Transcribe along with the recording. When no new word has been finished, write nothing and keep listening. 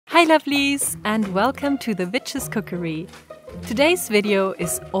Hi lovelies, and welcome to the Witch's Cookery. Today's video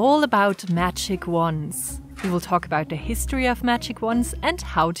is all about magic wands. We will talk about the history of magic wands and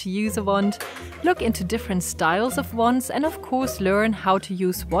how to use a wand, look into different styles of wands, and of course learn how to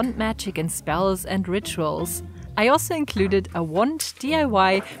use wand magic and spells and rituals. I also included a wand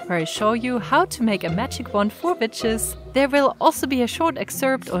DIY where I show you how to make a magic wand for witches. There will also be a short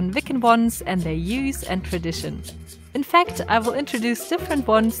excerpt on Wiccan wands and their use and tradition. In fact, I will introduce different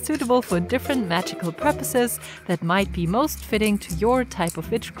wands suitable for different magical purposes that might be most fitting to your type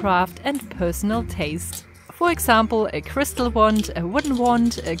of witchcraft and personal taste. For example, a crystal wand, a wooden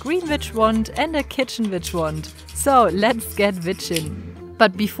wand, a green witch wand, and a kitchen witch wand. So let's get witching!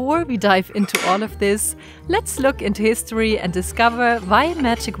 But before we dive into all of this, let's look into history and discover why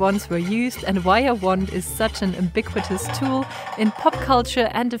magic wands were used and why a wand is such an ubiquitous tool in pop culture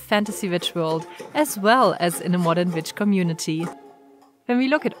and the fantasy witch world, as well as in the modern witch community. When we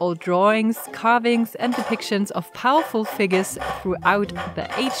look at old drawings, carvings and depictions of powerful figures throughout the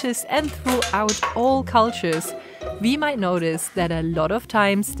ages and throughout all cultures, we might notice that a lot of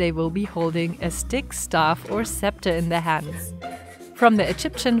times they will be holding a stick, staff or scepter in their hands. From the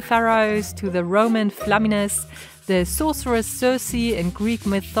Egyptian pharaohs to the Roman Flamines, the sorceress Circe in Greek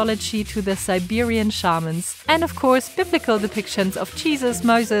mythology to the Siberian shamans, and of course biblical depictions of Jesus,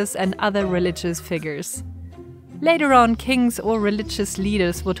 Moses and other religious figures. Later on, kings or religious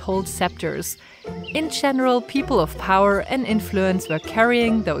leaders would hold scepters. In general, people of power and influence were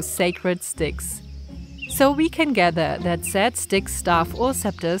carrying those sacred sticks. So we can gather that said sticks, staff or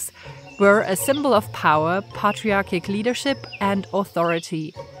scepters were a symbol of power, patriarchic leadership and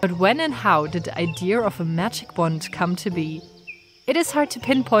authority. But when and how did the idea of a magic wand come to be? It is hard to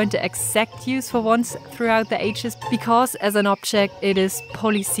pinpoint the exact use for wands throughout the ages because as an object it is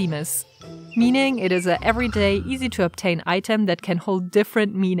polysemous, meaning it is an everyday, easy to obtain item that can hold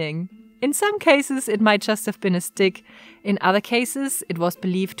different meaning. In some cases it might just have been a stick, in other cases it was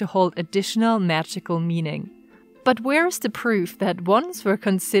believed to hold additional magical meaning. But where is the proof that wands were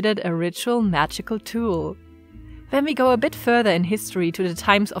considered a ritual magical tool? When we go a bit further in history to the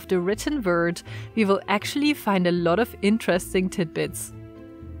times of the written word, we will actually find a lot of interesting tidbits.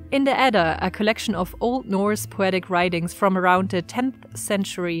 In the Edda, a collection of Old Norse poetic writings from around the 10th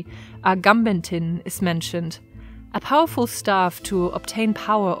century, a gambentin is mentioned, a powerful staff to obtain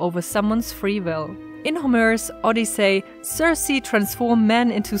power over someone's free will. In Homer's Odyssey, Circe transformed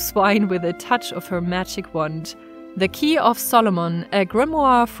men into swine with a touch of her magic wand. The Key of Solomon, a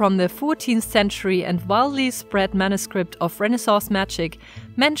grimoire from the 14th century and widely spread manuscript of Renaissance magic,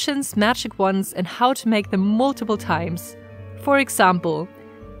 mentions magic wands and how to make them multiple times. For example,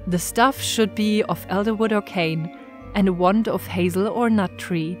 the stuff should be of elderwood or cane, and a wand of hazel or nut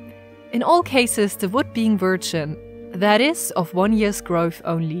tree. In all cases, the wood being virgin, that is, of 1 year's growth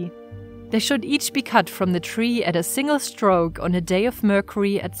only. They should each be cut from the tree at a single stroke on a day of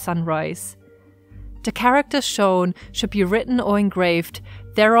Mercury at sunrise. The characters shown should be written or engraved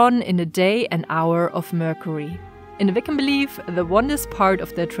thereon in the day and hour of Mercury. In the Wiccan belief, the wand is part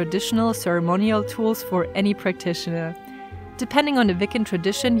of the traditional ceremonial tools for any practitioner. Depending on the Wiccan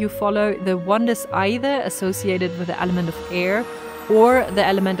tradition you follow, the wand is either associated with the element of air or the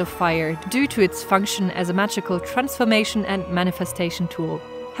element of fire, due to its function as a magical transformation and manifestation tool.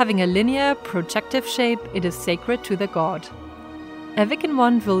 Having a linear, projective shape, it is sacred to the god. A Wiccan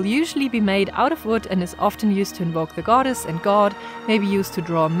wand will usually be made out of wood and is often used to invoke the goddess and god, may be used to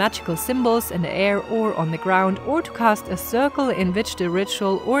draw magical symbols in the air or on the ground, or to cast a circle in which the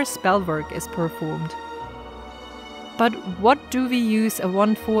ritual or spell work is performed. But what do we use a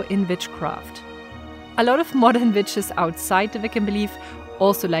wand for in witchcraft? A lot of modern witches outside the Wiccan belief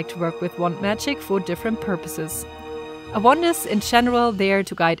also like to work with wand magic for different purposes. A wand is in general there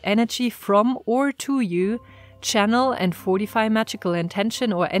to guide energy from or to you, channel and fortify magical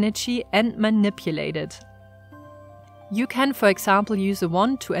intention or energy and manipulate it. You can, for example, use a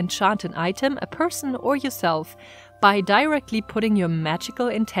wand to enchant an item, a person or yourself by directly putting your magical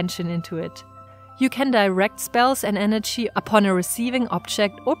intention into it. You can direct spells and energy upon a receiving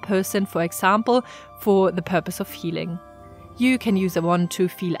object or person, for example, for the purpose of healing. You can use a wand to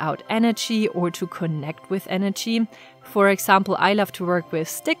feel out energy or to connect with energy. For example, I love to work with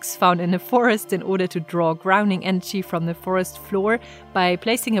sticks found in the forest in order to draw grounding energy from the forest floor by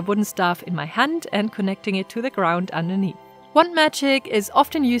placing a wooden staff in my hand and connecting it to the ground underneath. Wand magic is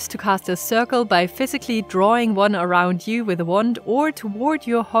often used to cast a circle by physically drawing one around you with a wand, or toward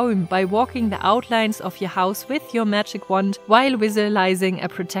your home by walking the outlines of your house with your magic wand while visualizing a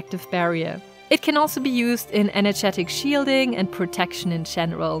protective barrier. It can also be used in energetic shielding and protection in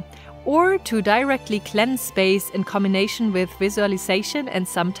general, or to directly cleanse space in combination with visualization and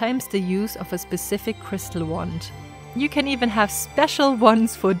sometimes the use of a specific crystal wand. You can even have special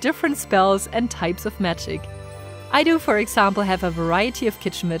wands for different spells and types of magic. I do, for example, have a variety of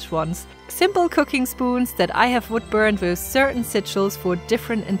kitchen witch wands, simple cooking spoons that I have wood burned with certain sigils for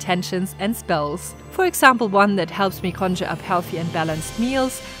different intentions and spells. For example, one that helps me conjure up healthy and balanced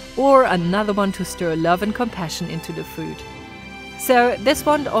meals, or another one to stir love and compassion into the food. So this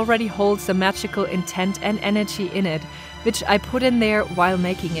wand already holds a magical intent and energy in it, which I put in there while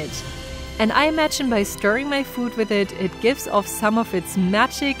making it. And I imagine by stirring my food with it, it gives off some of its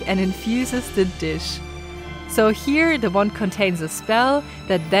magic and infuses the dish. So here the wand contains a spell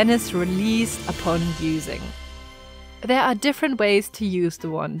that then is released upon using. There are different ways to use the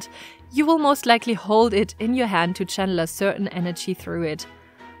wand. You will most likely hold it in your hand to channel a certain energy through it.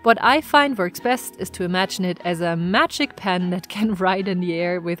 What I find works best is to imagine it as a magic pen that can ride in the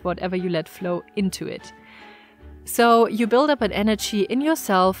air with whatever you let flow into it. So you build up an energy in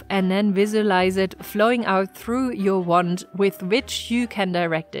yourself and then visualize it flowing out through your wand with which you can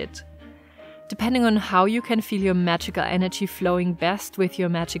direct it. Depending on how you can feel your magical energy flowing best with your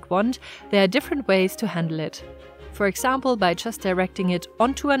magic wand, there are different ways to handle it. For example, by just directing it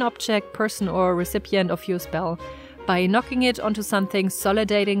onto an object, person or recipient of your spell, by knocking it onto something,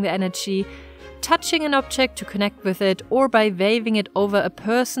 solidating the energy, touching an object to connect with it, or by waving it over a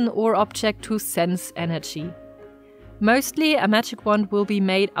person or object to sense energy. Mostly, a magic wand will be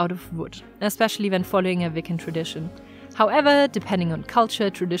made out of wood, especially when following a Wiccan tradition. However, depending on culture,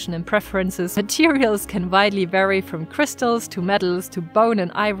 tradition and preferences, materials can widely vary from crystals to metals to bone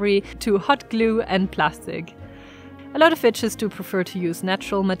and ivory to hot glue and plastic. A lot of witches do prefer to use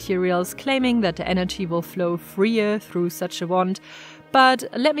natural materials, claiming that the energy will flow freer through such a wand. But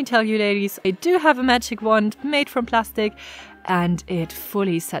let me tell you ladies, I do have a magic wand made from plastic and it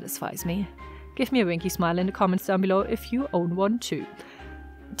fully satisfies me. Give me a winky smile in the comments down below if you own one too.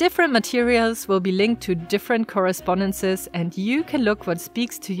 Different materials will be linked to different correspondences and you can look what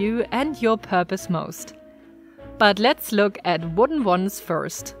speaks to you and your purpose most. But let's look at wooden wands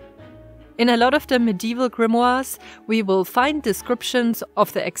first. In a lot of the medieval grimoires, we will find descriptions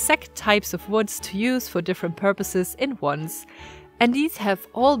of the exact types of woods to use for different purposes in wands. And these have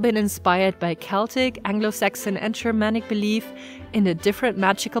all been inspired by Celtic, Anglo-Saxon and Germanic belief in the different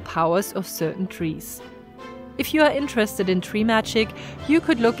magical powers of certain trees. If you are interested in tree magic, you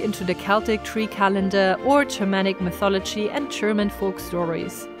could look into the Celtic tree calendar or Germanic mythology and German folk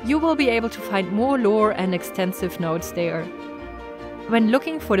stories. You will be able to find more lore and extensive notes there. When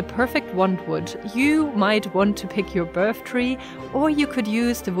looking for the perfect wand wood, you might want to pick your birth tree, or you could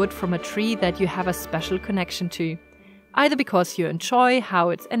use the wood from a tree that you have a special connection to. Either because you enjoy how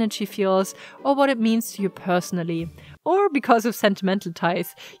its energy feels or what it means to you personally, or because of sentimental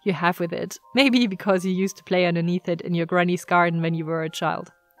ties you have with it, maybe because you used to play underneath it in your granny's garden when you were a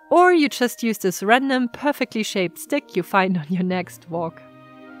child. Or you just use this random, perfectly shaped stick you find on your next walk.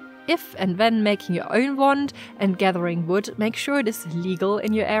 If and when making your own wand and gathering wood, make sure it is legal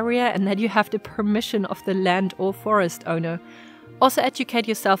in your area and that you have the permission of the land or forest owner. Also educate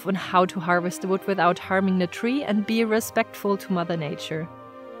yourself on how to harvest the wood without harming the tree and be respectful to Mother Nature.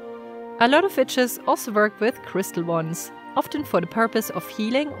 A lot of witches also work with crystal wands, often for the purpose of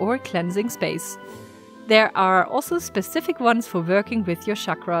healing or cleansing space. There are also specific ones for working with your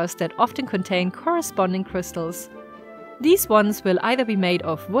chakras that often contain corresponding crystals. These ones will either be made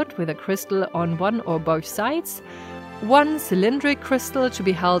of wood with a crystal on one or both sides, one cylindric crystal to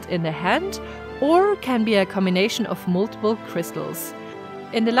be held in the hand, or can be a combination of multiple crystals.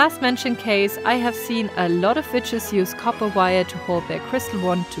 In the last mentioned case, I have seen a lot of witches use copper wire to hold their crystal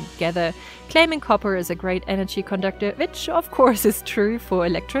wand together, claiming copper is a great energy conductor, which of course is true for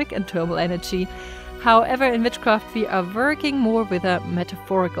electric and thermal energy. However, in witchcraft we are working more with a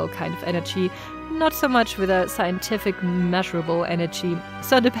metaphorical kind of energy, not so much with a scientific measurable energy.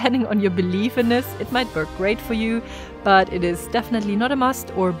 So depending on your belief in this, it might work great for you, but it is definitely not a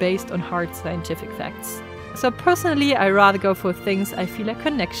must or based on hard scientific facts. So personally, I rather go for things I feel a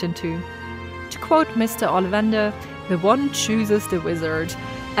connection to. To quote Mr. Ollivander, the wand chooses the wizard,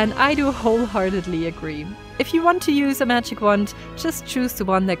 and I do wholeheartedly agree. If you want to use a magic wand, just choose the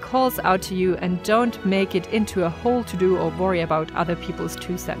one that calls out to you and don't make it into a whole to-do or worry about other people's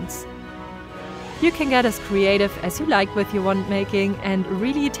 2 cents. You can get as creative as you like with your wand making and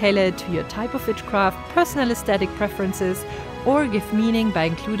really tailor it to your type of witchcraft, personal aesthetic preferences, or give meaning by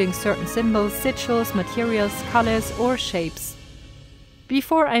including certain symbols, sigils, materials, colors, or shapes.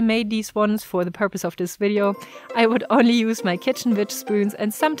 before I made these wands for the purpose of this video, I would only use my kitchen witch spoons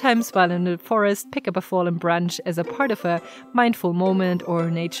and sometimes while in the forest pick up a fallen branch as a part of a mindful moment or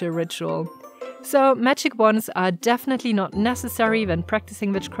nature ritual. So magic wands are definitely not necessary when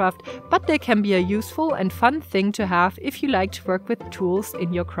practicing witchcraft, but they can be a useful and fun thing to have if you like to work with tools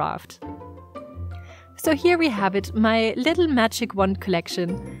in your craft. So here we have it, my little magic wand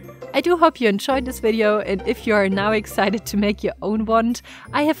collection. I do hope you enjoyed this video, and if you are now excited to make your own wand,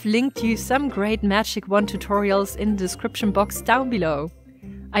 I have linked you some great magic wand tutorials in the description box down below.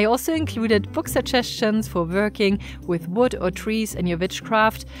 I also included book suggestions for working with wood or trees in your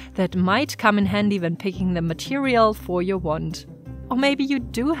witchcraft that might come in handy when picking the material for your wand. Or maybe you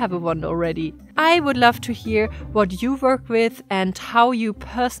do have a wand already. I would love to hear what you work with and how you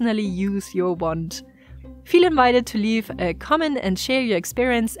personally use your wand. Feel invited to leave a comment and share your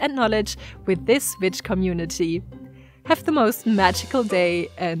experience and knowledge with this witch community. Have the most magical day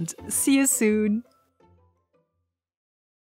and see you soon!